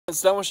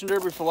It's Demolition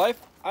Derby for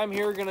Life. I'm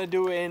here gonna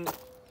do an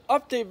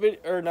update video,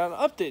 or not an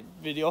update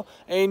video,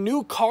 a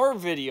new car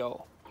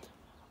video.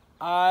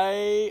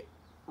 I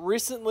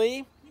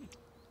recently,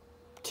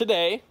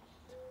 today,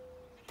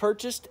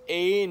 purchased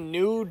a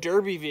new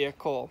Derby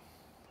vehicle.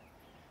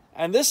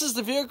 And this is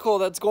the vehicle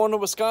that's going to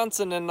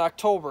Wisconsin in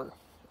October,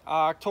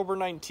 October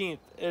 19th.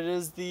 It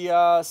is the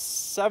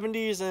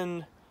 70s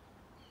and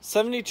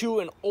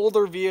 72 and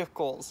older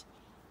vehicles.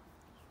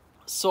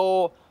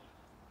 So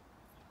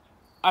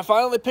I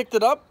finally picked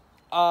it up.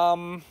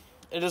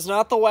 It is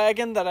not the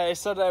wagon that I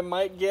said I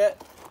might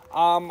get.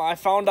 I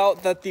found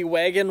out that the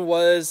wagon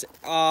was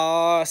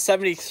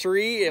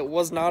 73. It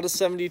was not a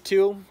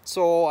 72,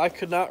 so I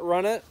could not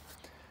run it.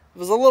 I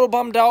was a little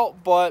bummed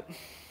out, but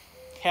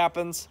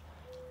happens.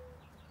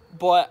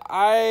 But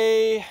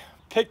I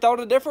picked out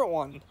a different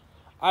one.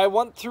 I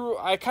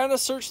kind of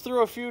searched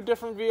through a few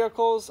different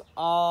vehicles.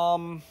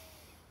 The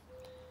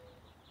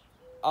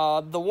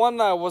one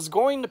I was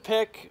going to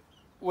pick,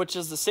 which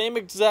is the same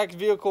exact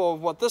vehicle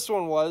of what this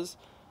one was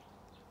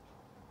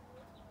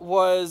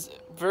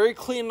very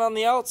clean on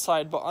the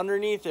outside, but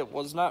underneath it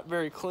was not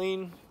very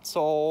clean.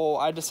 So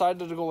I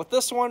decided to go with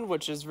this one,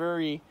 which is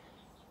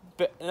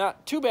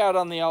not too bad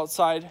on the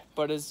outside,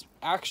 but is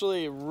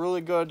actually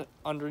really good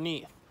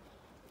underneath.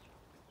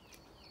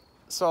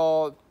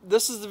 So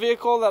this is the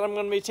vehicle that I'm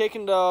going to be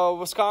taking to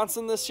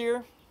Wisconsin this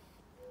year.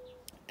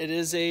 It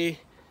is a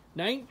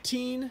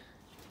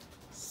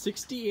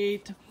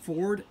 1968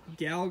 Ford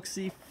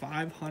Galaxy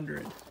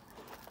 500.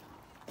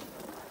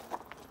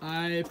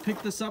 I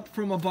picked this up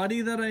from a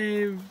buddy that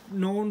I've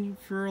known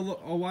for a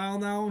while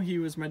now. He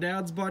was my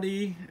dad's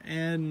buddy,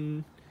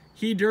 and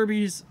he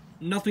derbies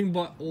nothing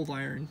but old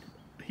iron.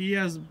 He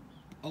has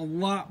a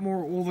lot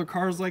more older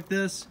cars like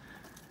this,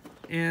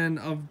 and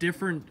of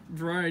different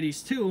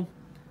varieties too.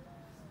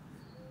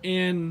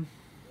 And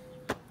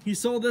he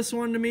sold this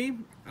one to me.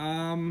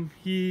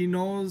 He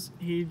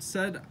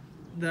said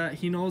that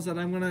he knows that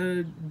I'm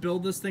gonna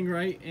build this thing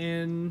right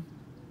and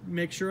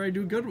make sure I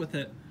do good with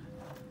it.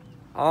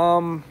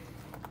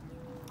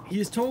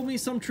 He's told me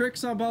some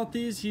tricks about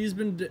these. He's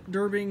been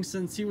derbying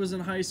since he was in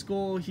high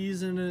school.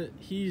 He's a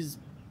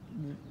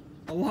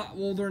lot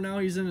older now.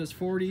 He's in his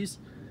 40s,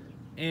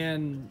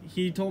 and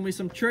he told me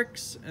some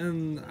tricks,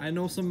 and I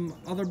know some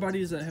other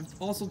buddies that have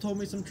also told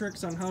me some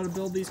tricks on how to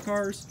build these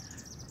cars,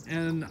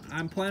 and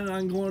I'm planning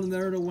on going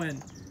there to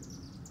win.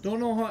 Don't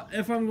know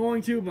if I'm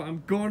going to, but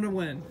I'm going to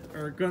win,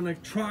 or going to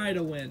try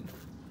to win.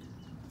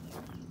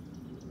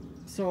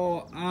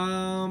 So,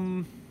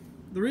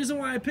 the reason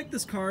why I picked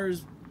this car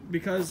is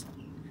because,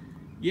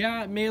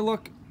 yeah, it may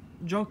look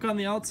junk on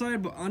the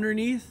outside, but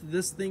underneath,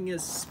 this thing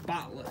is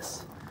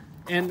spotless.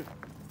 And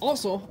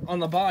also, on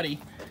the body,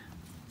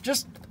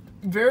 just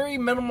very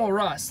minimal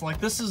rust. Like,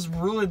 this is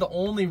really the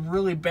only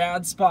really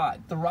bad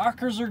spot. The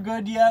rockers are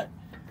good yet.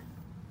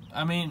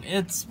 I mean,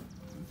 it's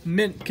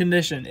mint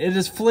condition. It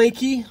is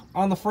flaky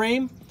on the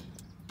frame,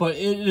 but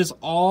it is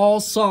all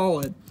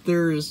solid.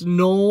 There is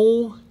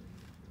no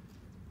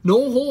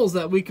holes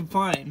that we can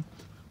find.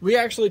 We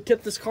actually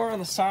tipped this car on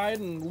the side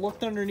and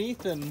looked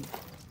underneath, and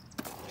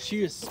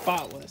she is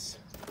spotless.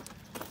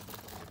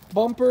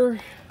 Bumper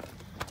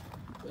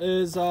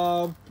is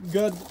good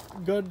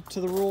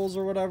to the rules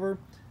or whatever.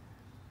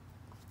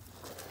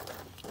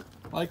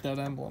 I like that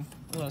emblem.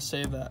 I'm gonna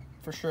save that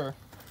for sure.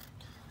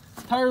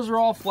 Tires are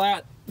all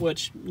flat,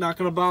 which not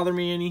gonna bother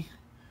me any.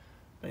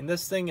 I mean,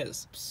 this thing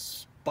is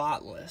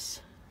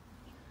spotless.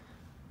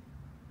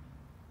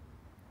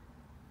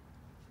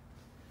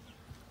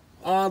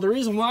 The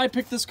reason why I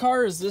picked this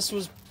car is this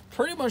was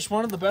pretty much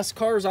one of the best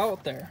cars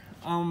out there.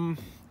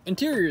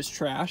 Interior is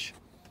trash.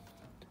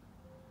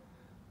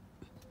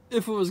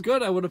 If it was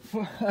good, I would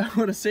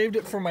have saved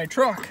it for my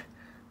truck.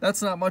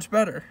 That's not much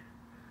better.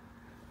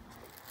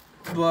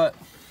 But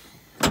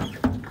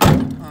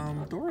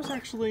doors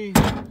actually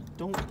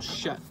don't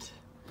shut,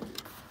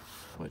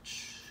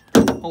 which,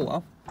 oh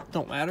well,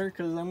 don't matter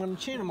because I'm gonna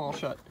chain them all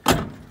shut.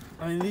 I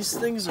mean, these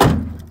things are,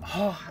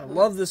 oh, I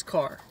love this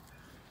car.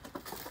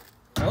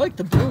 I like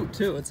the boot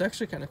too. It's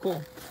actually kind of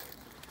cool.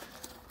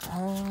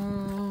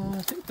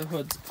 I think the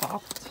hood's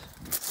popped.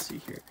 Let's see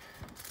here.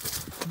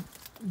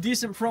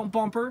 Decent front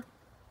bumper.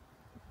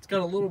 It's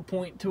got a little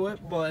point to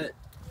it, but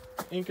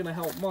ain't gonna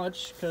help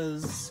much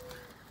because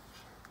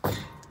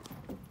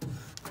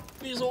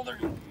these older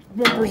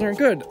bumpers aren't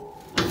good.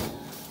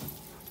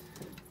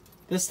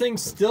 This thing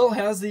still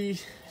has the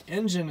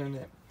engine in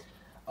it.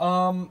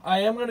 I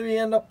am gonna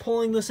end up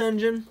pulling this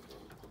engine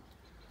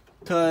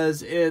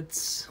because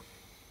it's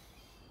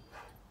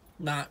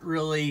not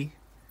really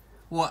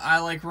what I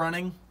like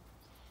running.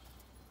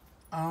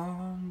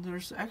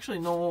 There's actually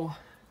no,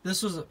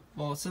 this was,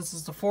 well, since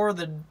it's the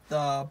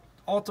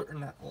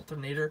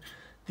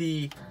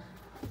the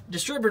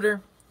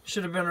distributor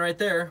should have been right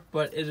there,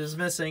 but it is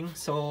missing,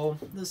 so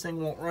this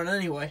thing won't run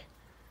anyway.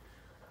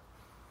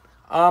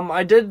 I'm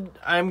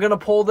gonna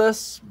pull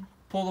the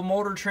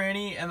motor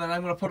tranny, and then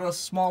I'm gonna put a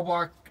small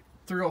block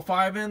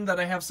 305 in that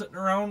I have sitting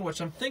around,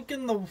 which I'm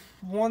thinking the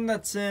one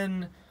that's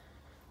in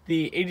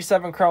the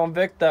 87 Crown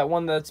Vic, that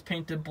one that's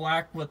painted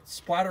black with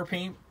splatter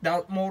paint.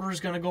 That motor is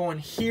going to go in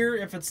here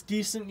if it's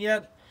decent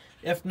yet.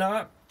 If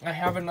not, I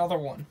have another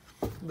one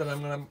that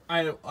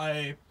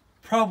I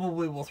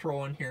probably will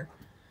throw in here.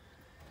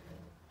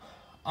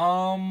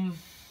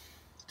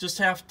 Just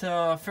have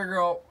to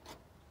figure out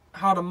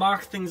how to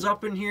mock things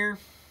up in here.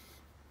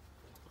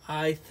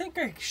 I think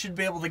I should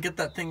be able to get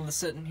that thing to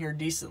sit in here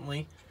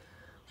decently.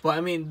 But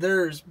I mean,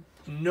 there's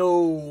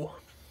no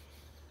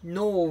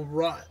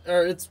rot,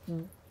 or it's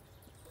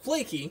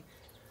flaky,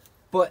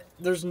 but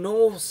there's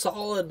no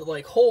solid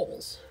like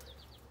holes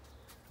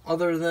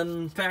other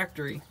than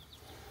factory.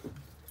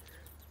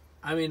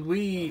 I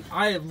mean,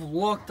 I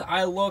looked,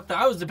 I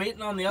was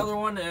debating on the other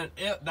one, and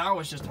that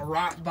was just a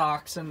rot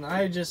box, and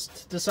I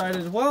just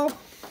decided, well,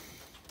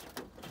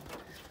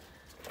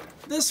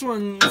 this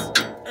one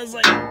is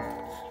like,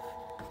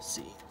 let's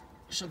see,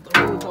 shut the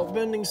hood without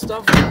bending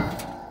stuff.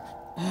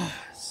 Oh,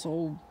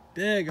 so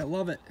big, I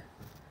love it.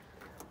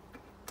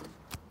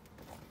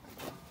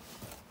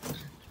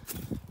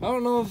 I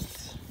don't know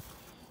if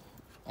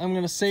I'm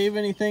gonna save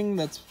anything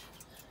that's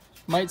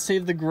might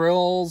save the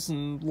grills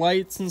and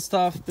lights and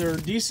stuff. They're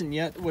decent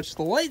yet, which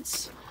the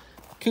lights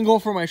can go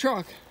for my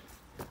truck.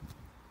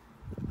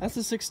 That's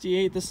a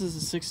 68, this is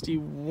a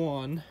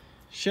 61.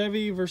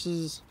 Chevy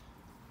versus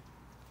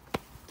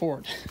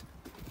Ford.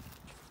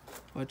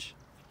 Which,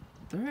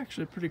 they're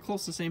actually pretty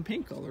close to the same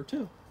paint color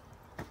too.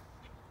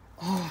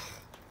 Oh.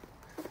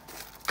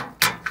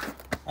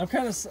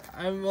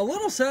 I'm a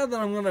little sad that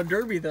I'm gonna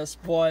derby this,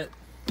 but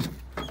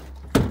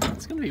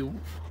it's gonna be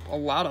a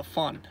lot of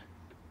fun.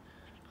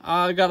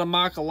 I gotta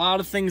mock a lot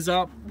of things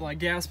up, like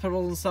gas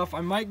pedals and stuff.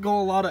 I might go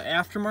a lot of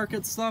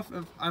aftermarket stuff.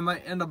 I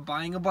might end up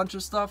buying a bunch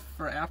of stuff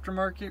for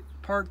aftermarket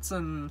parts,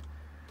 and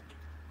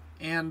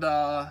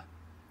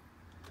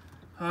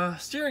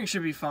steering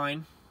should be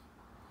fine.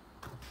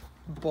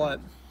 But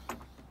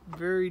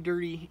very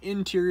dirty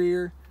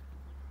interior.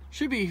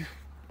 Should be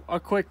a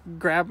quick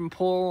grab and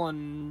pull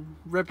and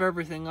rip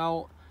everything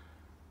out.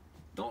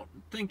 Don't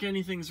think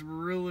anything's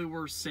really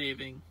worth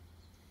saving.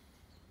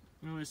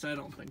 At least I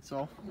don't think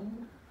so.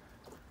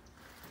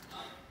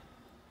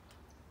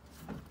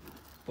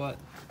 But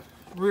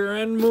rear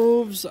end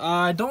moves,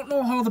 I don't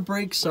know how the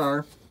brakes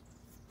are.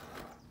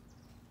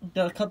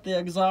 Gotta cut the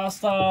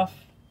exhaust off.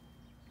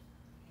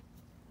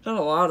 Got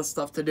a lot of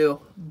stuff to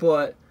do,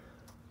 but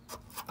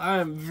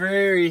I'm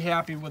very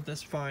happy with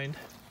this find.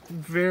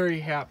 Very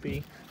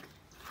happy.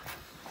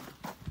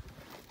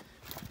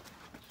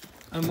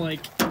 I'm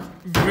like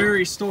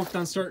very stoked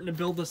on starting to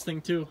build this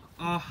thing too.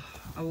 I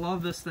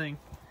love this thing.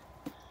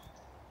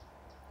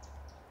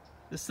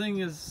 This thing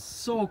is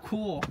so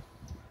cool.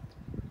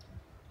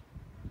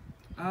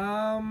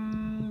 I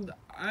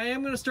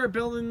am going to start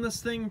building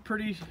this thing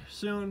pretty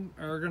soon.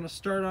 Or going to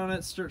start on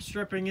it, start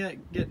stripping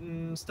it,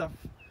 getting stuff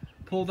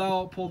pulled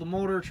out, pull the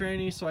motor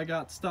tranny, so I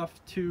got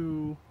stuff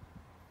to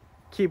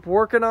keep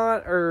working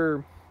on,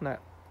 or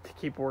not to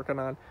keep working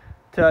on,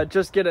 to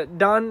just get it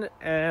done.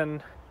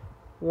 And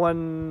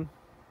when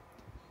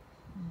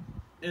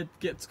it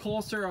gets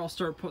closer, I'll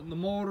start putting the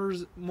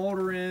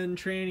motor in,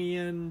 tranny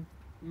in,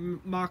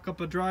 mock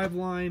up a drive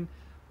line,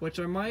 which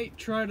I might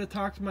try to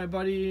talk to my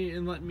buddy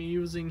and let me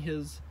using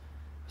his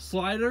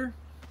slider,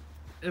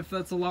 if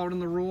that's allowed in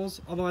the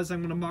rules. Otherwise, I'm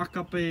going to mock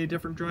up a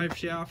different drive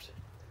shaft.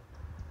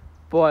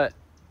 But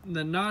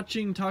the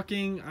notching,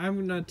 tucking, I'm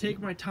going to take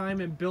my time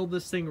and build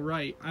this thing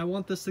right. I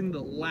want this thing to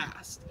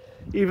last,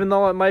 even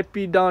though it might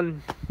be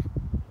done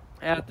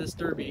at this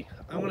derby.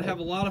 I'm going to have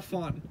a lot of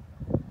fun,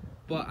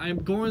 but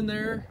I'm going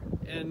there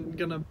and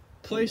going to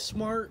play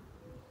smart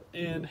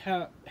and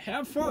have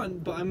fun,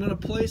 but I'm gonna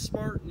play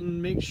smart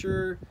and make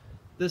sure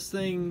this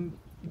thing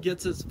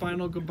gets its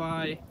final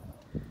goodbye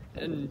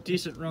and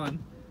decent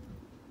run.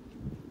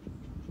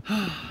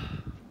 I'm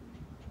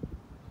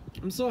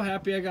so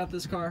happy I got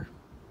this car,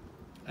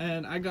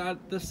 and I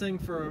got this thing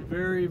for a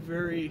very,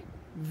 very,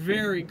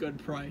 very good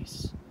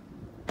price.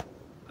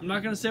 I'm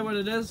not gonna say what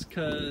it is,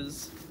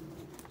 because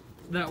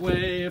that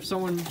way if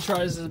someone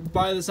tries to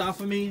buy this off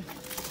of me,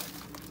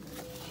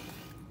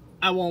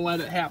 I won't let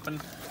it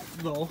happen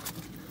though.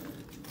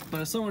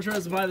 But if someone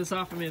tries to buy this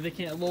off of me, they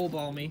can't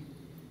lowball me.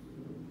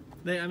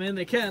 I mean,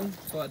 they can,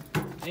 but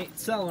ain't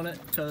selling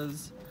it,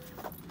 because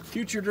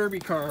future derby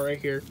car right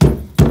here.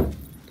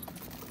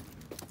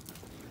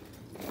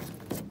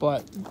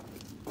 But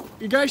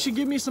you guys should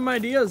give me some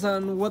ideas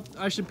on what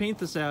I should paint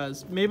this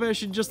as. Maybe I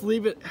should just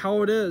leave it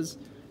how it is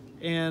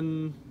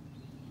and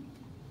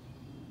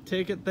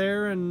take it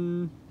there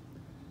and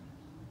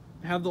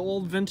have the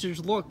old vintage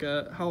look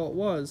at how it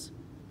was.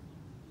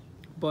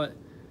 But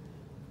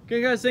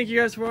okay guys, thank you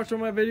guys for watching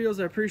my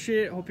videos. I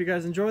appreciate it. Hope you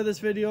guys enjoy this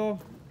video.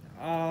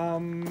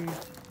 I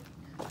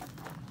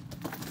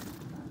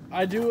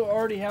do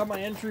already have my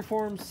entry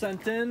form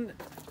sent in.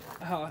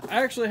 I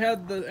actually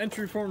had the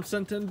entry form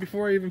sent in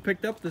before I even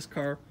picked up this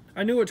car.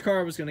 I knew which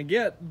car I was going to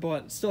get,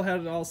 but still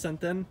had it all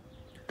sent in.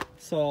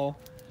 So,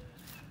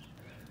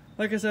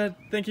 like I said,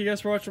 thank you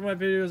guys for watching my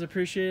videos. I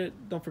appreciate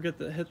it. Don't forget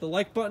to hit the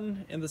like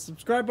button and the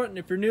subscribe button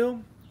if you're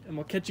new. and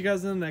we'll catch you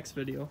guys in the next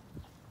video.